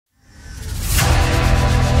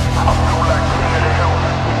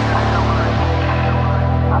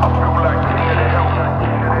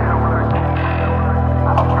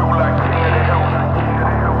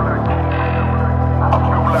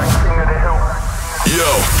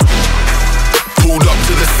Yo, pulled up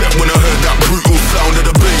to the set when I heard that brutal sound of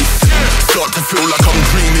the bass. Start to feel like I'm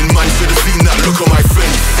dreaming, man, should've seen that look on my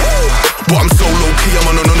face. But I'm so low-key, I'm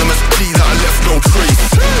an anonymous G that I left no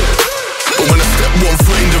trace. But when I step one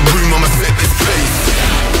foot in the room, I'ma set this pace.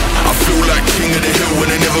 I feel like king of the hill when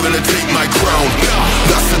they're never gonna take my crown.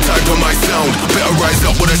 That's the type of my sound, better rise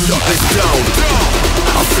up when I shut this down.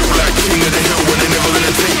 I feel like king of the hill when they're never gonna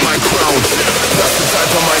take my crown. That's the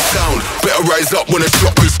type of my sound, better rise up when I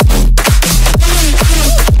shut this.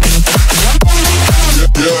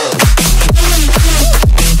 Yeah.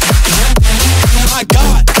 My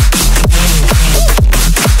God.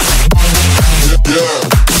 Yeah.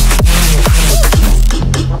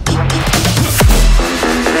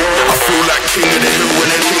 I feel like king of the hill when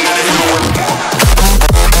they're king of the hill.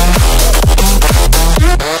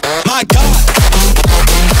 My God.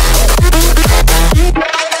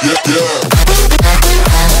 Yeah, yeah.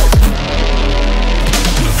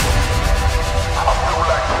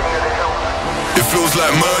 It feels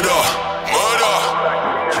like murder, murder.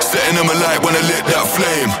 Setting them alight when I lit that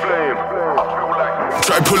flame.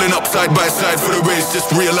 Try pulling up side by side for the race,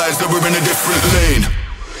 just realize that we're in a different lane.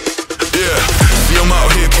 Yeah, see I'm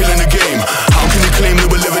out here killing the game. How can you claim that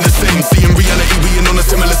we're living the same? See in reality we ain't on a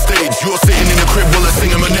similar stage. You're sitting in the crib while I'm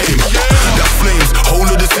singing my name. That flames, whole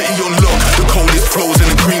of the city on lock. The coldest flows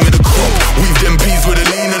and the cream of the crop. Weave them peas with a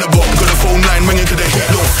lean and a bop. Got a phone line ringing cause the heat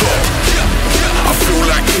don't stop. I feel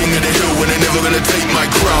like king of the hill when they're never gonna take my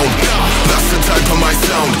crown. That's the type of my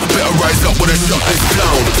sound, better rise up when I shut this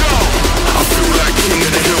down. I feel like king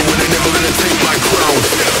of the hill when they're never gonna take my crown.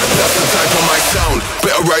 That's the type of my sound,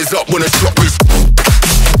 better rise up when I shut this.